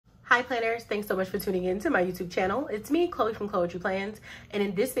Hi planners, thanks so much for tuning in to my YouTube channel. It's me, Chloe from Chloetry Plans, and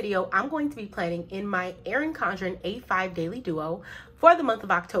in this video, I'm going to be planning in my Erin Condren A5 daily duo for the month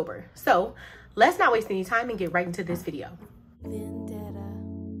of October. So let's not waste any time and get right into this video.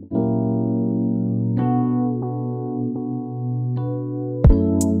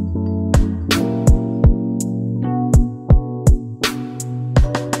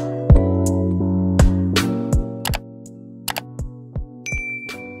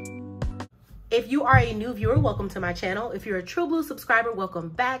 If you are a new viewer, welcome to my channel. If you're a True Blue subscriber, welcome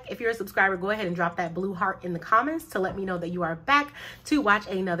back. If you're a subscriber, go ahead and drop that blue heart in the comments to let me know that you are back to watch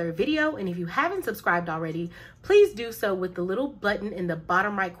another video. And if you haven't subscribed already, please do so with the little button in the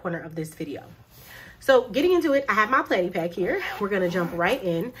bottom right corner of this video. So getting into it, I have my planning pack here. We're gonna jump right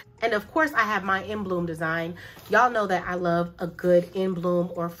in. And of course I have my in bloom design. Y'all know that I love a good in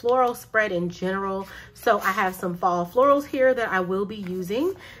bloom or floral spread in general. So I have some fall florals here that I will be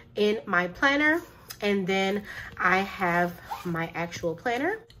using in my planner. And then I have my actual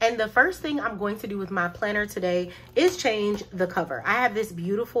planner. And the first thing I'm going to do with my planner today is change the cover. I have this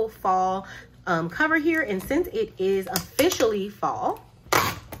beautiful fall cover here. And since it is officially fall,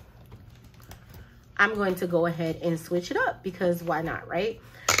 I'm going to go ahead and switch it up because why not, right?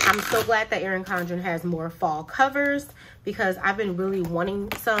 I'm so glad that Erin Condren has more fall covers because I've been really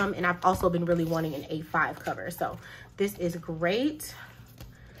wanting some, and I've also been really wanting an A5 cover. So this is great.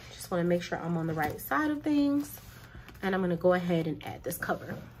 Just want to make sure I'm on the right side of things. And I'm going to go ahead and add this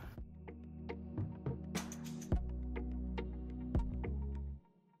cover.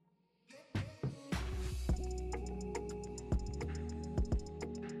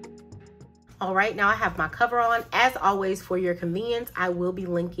 All right, now I have my cover on. As always, for your convenience, I will be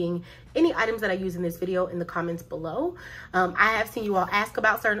linking any items that I use in this video in the comments below. I have seen you all ask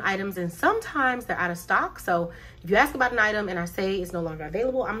about certain items and sometimes they're out of stock. So if you ask about an item and I say it's no longer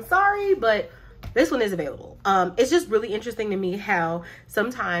available, I'm sorry, but this one is available. It's just really interesting to me how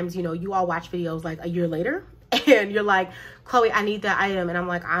sometimes, you know, you all watch videos like a year later and you're like, Chloe, I need that item. And I'm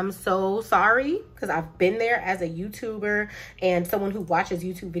like, I'm so sorry, because I've been there as a YouTuber and someone who watches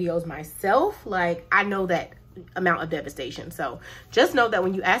YouTube videos myself. Like, I know that amount of devastation. So just know that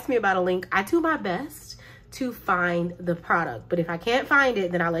when you ask me about a link, I do my best to find the product. But if I can't find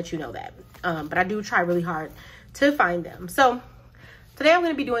it, then I'll let you know that. But I do try really hard to find them. So today I'm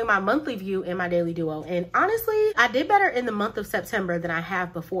going to be doing my monthly view and my daily duo. And honestly, I did better in the month of September than I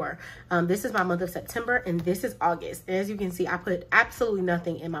have before. This is my month of September and this is August. And as you can see, I put absolutely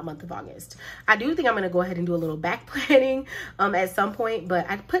nothing in my month of August. I do think I'm going to go ahead and do a little back planning at some point, but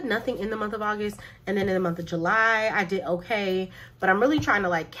I put nothing in the month of August. And then in the month of July, I did okay. But I'm really trying to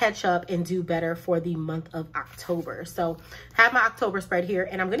like catch up and do better for the month of October. So I have my October spread here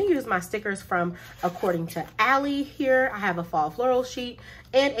and I'm going to use my stickers from According to Allie here. I have a fall floral sheet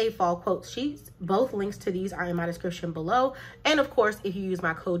and a fall quote sheet. Both links to these are in my description below. And of course, if you use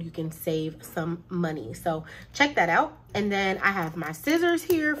my code, you can save some money. So check that out. And then I have my scissors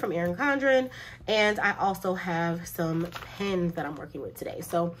here from Erin Condren. And I also have some pens that I'm working with today.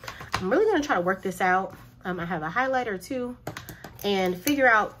 So I'm really going to try to work this out. I have a highlighter too and figure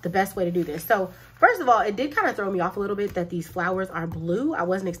out the best way to do this. So first of all, it did kind of throw me off a little bit that these flowers are blue. I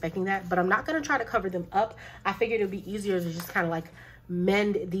wasn't expecting that, but I'm not going to try to cover them up. I figured it would be easier to just kind of like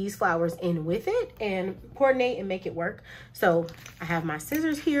mend these flowers in with it and coordinate and make it work. So I have my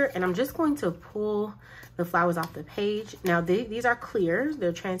scissors here and I'm just going to pull the flowers off the page. Now these are clear,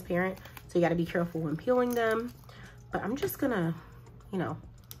 they're transparent, so you got to be careful when peeling them. But I'm just gonna, you know,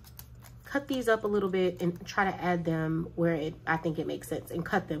 cut these up a little bit and try to add them where I think it makes sense and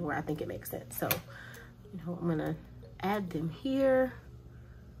cut them where I think it makes sense. So, you know, I'm gonna add them here.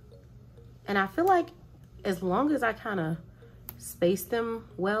 And I feel like as long as I kind of space them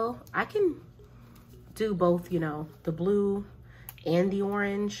well, I can do both, you know, the blue and the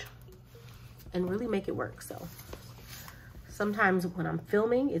orange and really make it work. So sometimes when I'm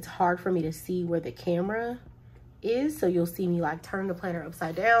filming, it's hard for me to see where the camera is. So you'll see me like turn the planner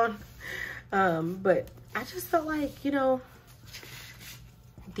upside down. But I just felt like, you know,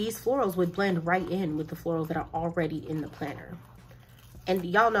 these florals would blend right in with the florals that are already in the planner. And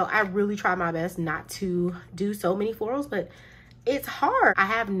y'all know I really try my best not to do so many florals, but it's hard. I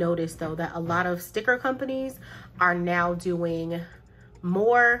have noticed though that a lot of sticker companies are now doing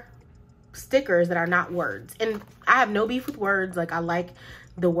more stickers that are not words. And I have no beef with words. Like I like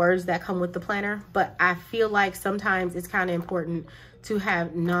the words that come with the planner, but I feel like sometimes it's kind of important to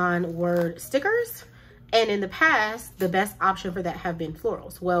have non-word stickers. And in the past, the best option for that have been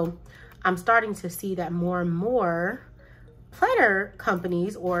florals. Well, I'm starting to see that more and more planner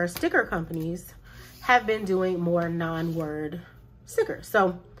companies or sticker companies have been doing more non-word stickers.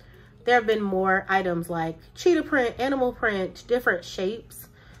 So there have been more items like cheetah print, animal print, different shapes.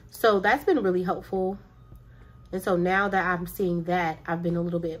 So that's been really helpful. And so now that I'm seeing that, I've been a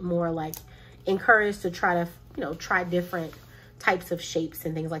little bit more like encouraged to try to, you know, try different types of shapes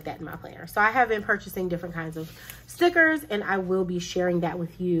and things like that in my planner. So I have been purchasing different kinds of stickers, and I will be sharing that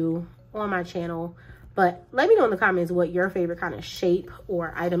with you on my channel. But let me know in the comments what your favorite kind of shape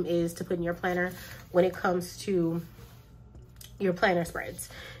or item is to put in your planner when it comes to your planner spreads.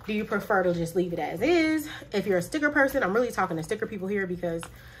 Do you prefer to just leave it as is? If you're a sticker person, I'm really talking to sticker people here because,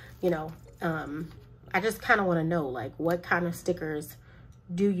 you know, I just kind of want to know, like, what kind of stickers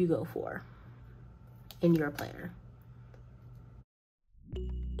do you go for in your planner?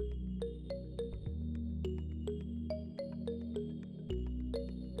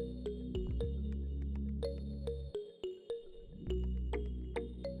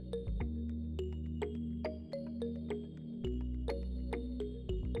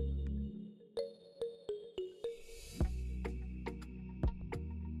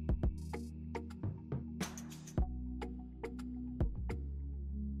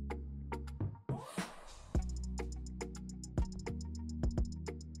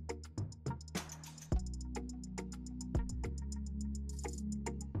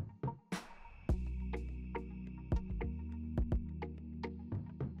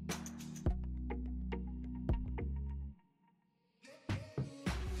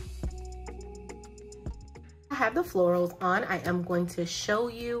 I have the florals on. I am going to show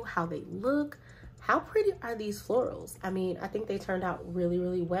you how they look. How pretty are these florals? I mean, I think they turned out really,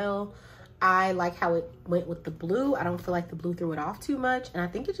 really well. I like how it went with the blue. I don't feel like the blue threw it off too much, and I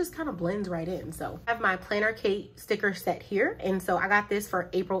think it just kind of blends right in. So I have my Planner Kate sticker set here, and so I got this for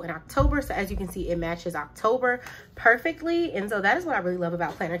April and October. So as you can see, it matches October perfectly, and so that is what I really love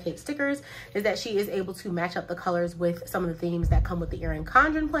about Planner Kate stickers, is that she is able to match up the colors with some of the themes that come with the Erin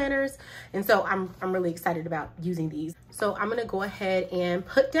Condren planners, and so I'm really excited about using these. So I'm gonna go ahead and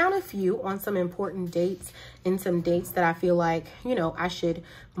put down a few on some important dates and some dates that I feel like, you know, I should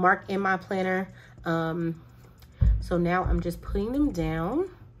mark in my planner. So now I'm just putting them down.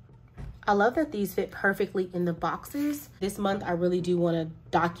 I love that these fit perfectly in the boxes. This month, I really do want to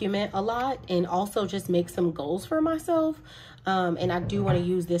document a lot and also just make some goals for myself. And I do want to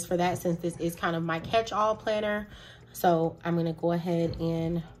use this for that, since this is kind of my catch-all planner. So I'm going to go ahead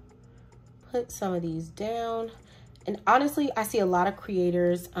and put some of these down. And honestly, I see a lot of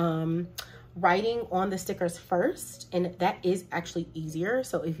creators writing on the stickers first, and that is actually easier.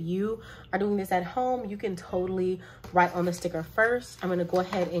 So if you are doing this at home, you can totally write on the sticker first. I'm going to go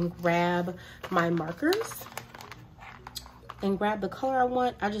ahead and grab my markers and grab the color I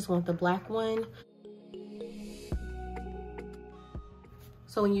want. I just want the black one.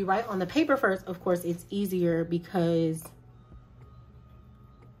 So when you write on the paper first, of course, it's easier because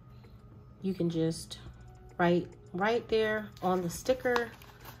you can just write right there on the sticker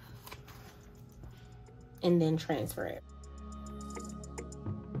and then transfer it.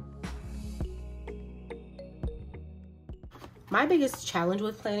 My biggest challenge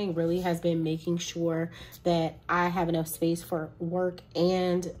with planning really has been making sure that I have enough space for work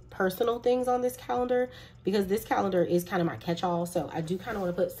and personal things on this calendar, because this calendar is kind of my catch-all. So I do kind of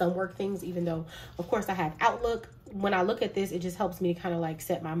want to put some work things, even though of course I have Outlook. When I look at this, it just helps me to kind of like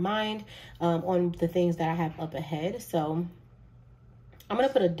set my mind on the things that I have up ahead. So I'm going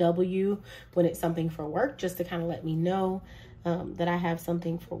to put a W when it's something for work, just to kind of let me know that I have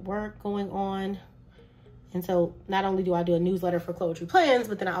something for work going on. And so not only do I do a newsletter for Chloetry Plans,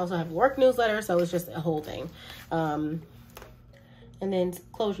 but then I also have a work newsletter. So it's just a whole thing. And then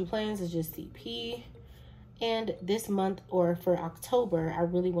Chloetry Plans is just CP. And this month, or for October, I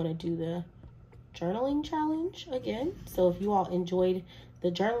really want to do the journaling challenge again. So if you all enjoyed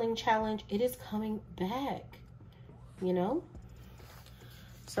the journaling challenge, it is coming back, you know?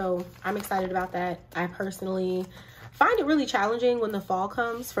 So I'm excited about that. I personally find it really challenging when the fall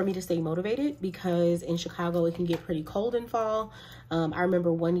comes for me to stay motivated, because in Chicago it can get pretty cold in fall. I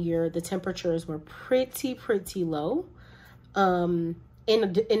remember one year the temperatures were pretty low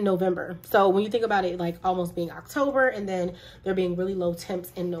in November. So when you think about it, like almost being October and then there being really low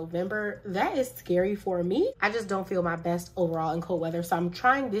temps in November, that is scary for me. I just don't feel my best overall in cold weather. So I'm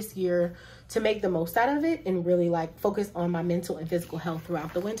trying this year to make the most out of it and really like focus on my mental and physical health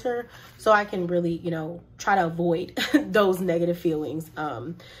throughout the winter, so I can really, you know, try to avoid those negative feelings.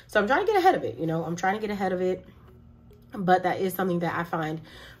 So I'm trying to get ahead of it, you know, I'm trying to get ahead of it, but that is something that I find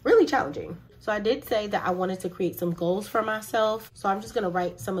really challenging. So I did say that I wanted to create some goals for myself. So I'm just gonna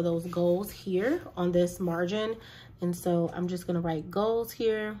write some of those goals here on this margin. And so I'm just gonna write goals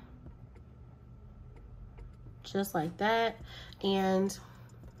here, just like that. And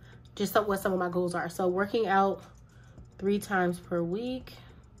just what some of my goals are. So working out 3 times per week.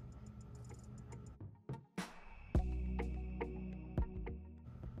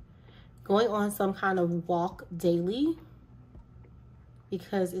 Going on some kind of walk daily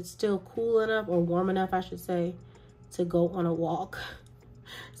because it's still cool enough, or warm enough, I should say, to go on a walk.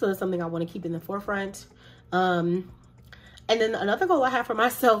 So it's something I want to keep in the forefront. And then another goal I have for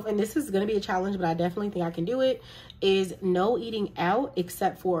myself, and this is going to be a challenge, but I definitely think I can do it, is no eating out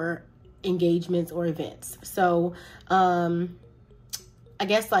except for engagements or events. So I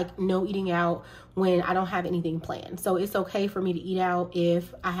guess like no eating out when I don't have anything planned. So it's okay for me to eat out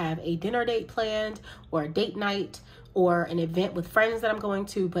if I have a dinner date planned, or a date night, or an event with friends that I'm going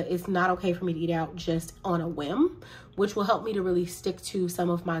to, but it's not okay for me to eat out just on a whim, which will help me to really stick to some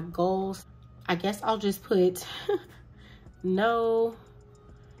of my goals. I guess I'll just put no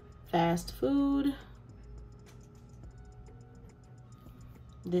fast food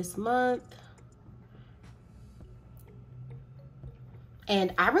this month.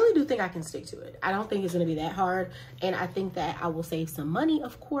 And I really do think I can stick to it. I don't think it's gonna be that hard. And I think that I will save some money,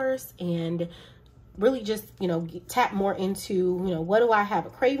 of course, and really just, you know, tap more into, you know, what do I have a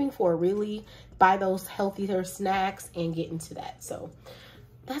craving for, really buy those healthier snacks and get into that. So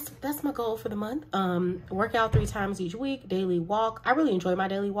that's my goal for the month. Work out 3 times each week, daily walk. I really enjoy my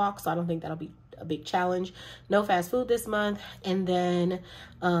daily walk, so I don't think that'll be a big challenge. No fast food this month. And then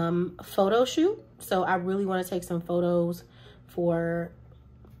photo shoot. So I really want to take some photos for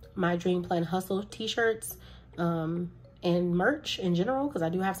my Dream Plan Hustle t-shirts and merch in general, because I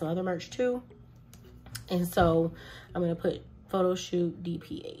do have some other merch too. And so I'm going to put photo shoot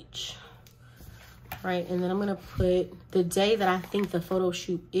DPH. Right, and then I'm going to put the day that I think the photo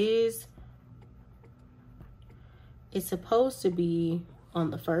shoot is. It's supposed to be on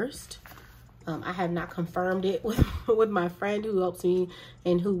the 1st. I have not confirmed it with my friend who helps me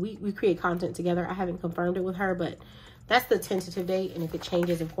and who we create content together. I haven't confirmed it with her, but that's the tentative date. And if it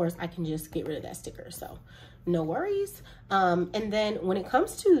changes, of course, I can just get rid of that sticker. So no worries. And then when it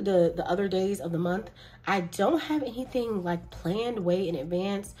comes to the other days of the month, I don't have anything like planned way in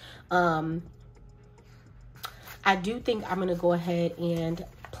advance. I do think I'm going to go ahead and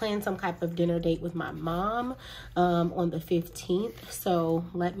plan some type of dinner date with my mom on the 15th. So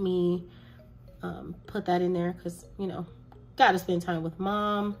let me put that in there because, you know, got to spend time with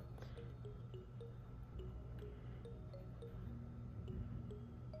mom.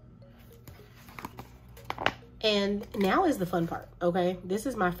 And now is the fun part, okay? This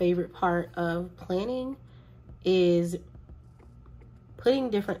is my favorite part of planning, is putting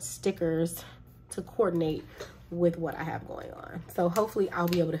different stickers to coordinate with what I have going on. So hopefully I'll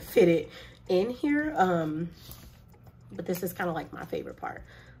be able to fit it in here. But this is kind of like my favorite part.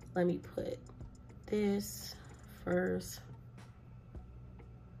 Let me put this first.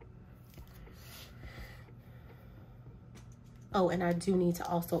 Oh, and I do need to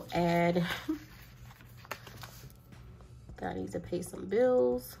also add that I need to pay some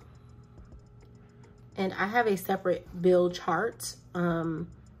bills. And I have a separate bill chart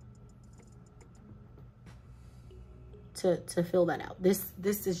to fill that out. This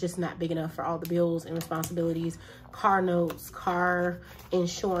is just not big enough for all the bills and responsibilities, car notes, car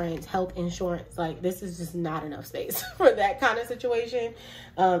insurance, health insurance. Like, this is just not enough space for that kind of situation.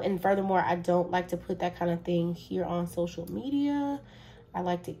 And furthermore, I don't like to put that kind of thing here on social media. I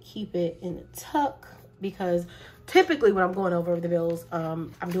like to keep it in the tuck, because typically when I'm going over the bills,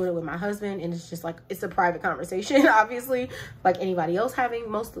 I'm doing it with my husband, and it's just like, it's a private conversation, obviously, like anybody else having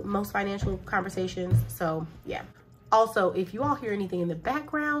most financial conversations. So yeah. Also, if you all hear anything in the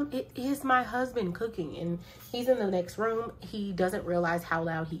background, it is my husband cooking, and he's in the next room. He doesn't realize how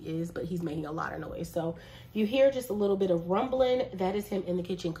loud he is, but he's making a lot of noise. So you hear just a little bit of rumbling. That is him in the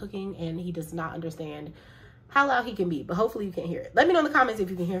kitchen cooking, and he does not understand how loud he can be, but hopefully you can hear it. Let me know in the comments if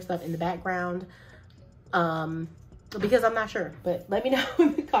you can hear stuff in the background, because I'm not sure, but let me know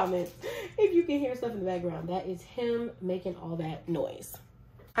in the comments if you can hear stuff in the background. That is him making all that noise.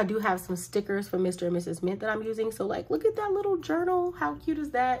 I do have some stickers for Mr. and Mrs. Mint that I'm using. So like, look at that little journal. How cute is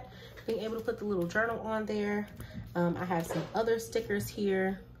that? Being able to put the little journal on there. I have some other stickers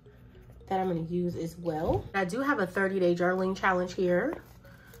here that I'm going to use as well. I do have a 30-day journaling challenge here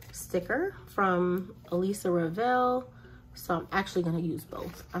sticker from Elisa Ravel. So I'm actually going to use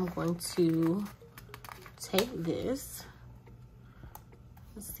both. I'm going to take this.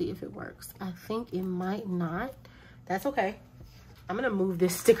 Let's see if it works. I think it might not. That's okay. I'm gonna move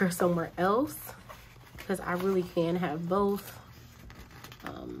this sticker somewhere else because I really can have both.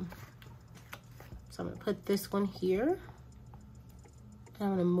 So I'm gonna put this one here. And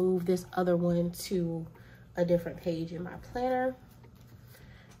I'm gonna move this other one to a different page in my planner.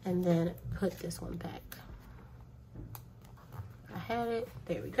 and then put this one back. I had it,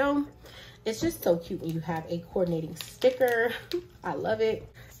 there we go. It's just so cute when you have a coordinating sticker. I love it.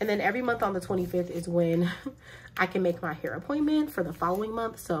 And then every month on the 25th is when I can make my hair appointment for the following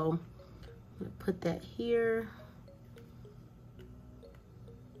month. So I'm gonna put that here.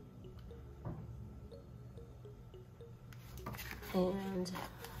 And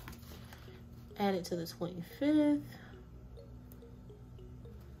add it to the 25th.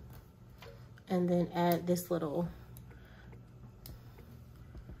 And then add this little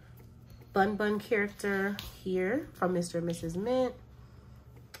bun character here from Mr. and Mrs. Mint.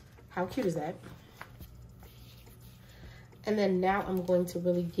 How cute is that? And then now I'm going to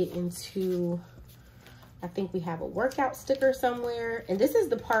really get into, I think we have a workout sticker somewhere. And this is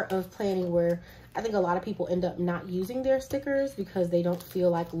the part of planning where I think a lot of people end up not using their stickers because they don't feel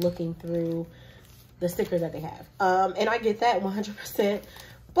like looking through the sticker that they have. And I get that 100%.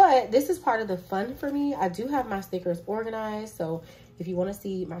 But this is part of the fun for me. I do have my stickers organized. So if you want to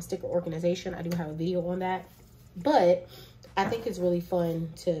see my sticker organization, I do have a video on that. But I think it's really fun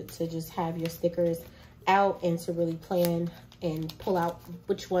to just have your stickers out and to really plan and pull out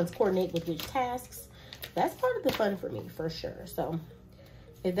which ones coordinate with which tasks. That's part of the fun for me, for sure. So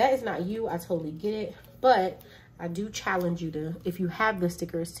if that is not you, I totally get it. But I do challenge you to, if you have the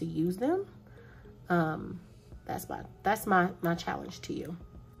stickers, to use them. That's my challenge to you.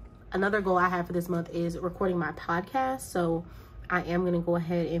 Another goal I have for this month is recording my podcast. So I am going to go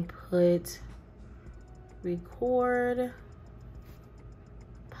ahead and put record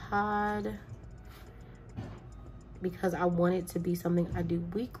pod because I want it to be something I do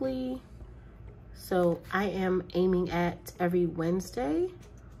weekly. So I am aiming at every Wednesday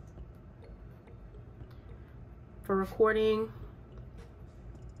for recording.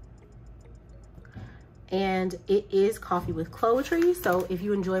 And it is Coffee with Chloetry. So if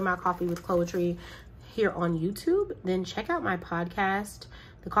you enjoy my Coffee with Chloetry here on YouTube, then check out my podcast,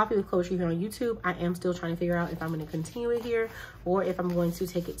 the Coffee with Chloetry, here on YouTube. I am still trying to figure out if I'm going to continue it here or if I'm going to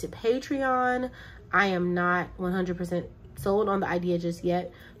take it to Patreon. I am not 100% sold on the idea just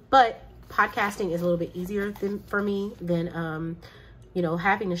yet, but podcasting is a little bit easier for me than, you know,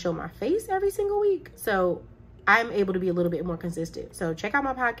 having to show my face every single week. So I'm able to be a little bit more consistent. So check out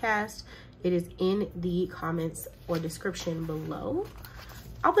my podcast. It is in the comments or description below.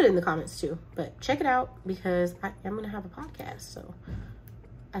 I'll put it in the comments too, but check it out because I am going to have a podcast. So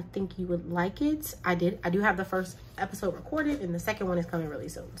I think you would like it. I do have the first episode recorded and the second one is coming really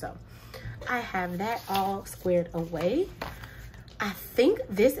soon. So I have that all squared away. I think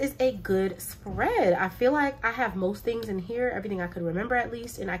this is a good spread. I feel like I have most things in here, everything I could remember at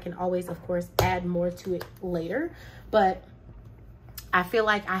least, and I can always, of course, add more to it later. But I feel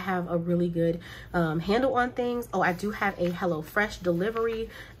like I have a really good handle on things. Oh, I do have a HelloFresh delivery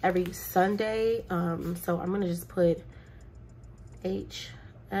every Sunday. So I'm going to just put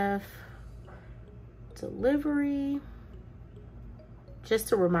HF delivery just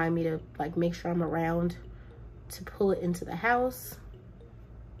to remind me to like make sure I'm around to pull it into the house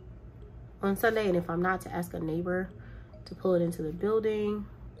on Sunday. And if I'm not, to ask a neighbor to pull it into the building.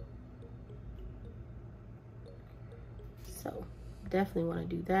 So definitely want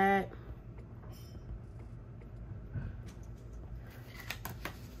to do that.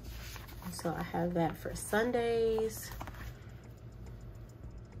 So I have that for Sundays.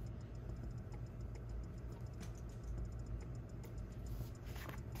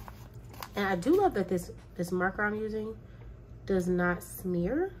 And I do love that this marker I'm using does not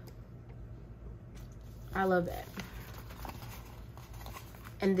smear. I love that.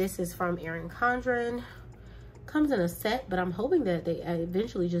 And this is from Erin Condren. Comes in a set, but I'm hoping that they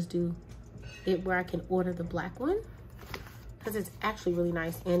eventually just do it where I can order the black one because it's actually really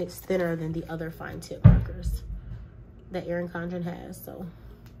nice and it's thinner than the other fine tip markers that Erin Condren has. So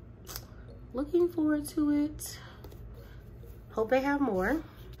looking forward to it. Hope they have more.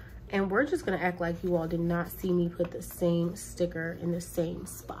 And we're just gonna act like you all did not see me put the same sticker in the same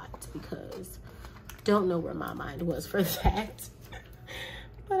spot because don't know where my mind was for that.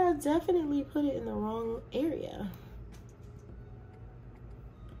 But I definitely put it in the wrong area.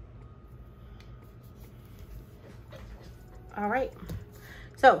 All right,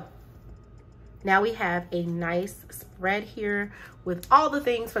 so now we have a nice spread here with all the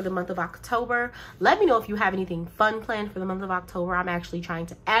things for the month of October. Let me know if you have anything fun planned for the month of October. I'm actually trying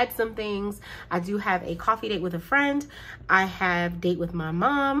to add some things. I do have a coffee date with a friend. I have date with my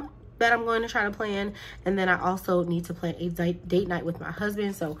mom that I'm going to try to plan, and then I also need to plan a date night with my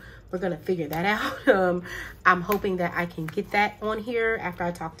husband, so we're gonna figure that out. I'm hoping that I can get that on here after I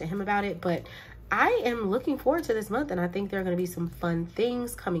talk to him about it, but I am looking forward to this month, and I think there are going to be some fun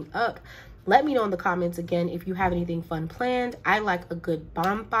things coming up. Let me know in the comments again if you have anything fun planned. I like a good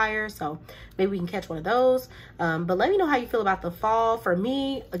bonfire, so maybe we can catch one of those. But let me know how you feel about the fall. For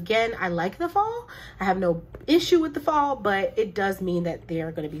me, again, I like the fall. I have no issue with the fall, but it does mean that there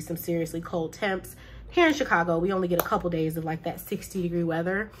are going to be some seriously cold temps. Here in Chicago, we only get a couple days of like that 60-degree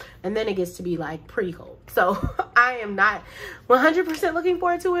weather, and then it gets to be like pretty cold. So I am not 100% looking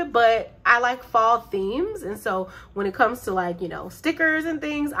forward to it, but I like fall themes. And so when it comes to like, you know, stickers and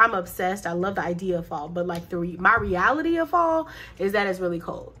things, I'm obsessed. I love the idea of fall, but like my reality of fall is that it's really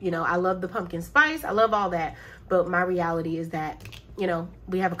cold. You know, I love the pumpkin spice. I love all that, but my reality is that, you know,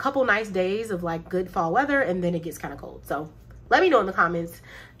 we have a couple nice days of like good fall weather, and then it gets kind of cold. So let me know in the comments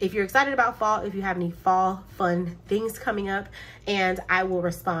if you're excited about fall, if you have any fall fun things coming up, and I will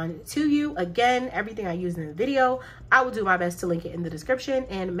respond to you. Again, everything I use in the video, I will do my best to link it in the description,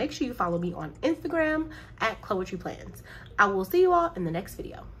 and make sure you follow me on Instagram at Chloetry Plans. I will see you all in the next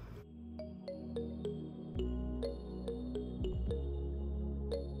video.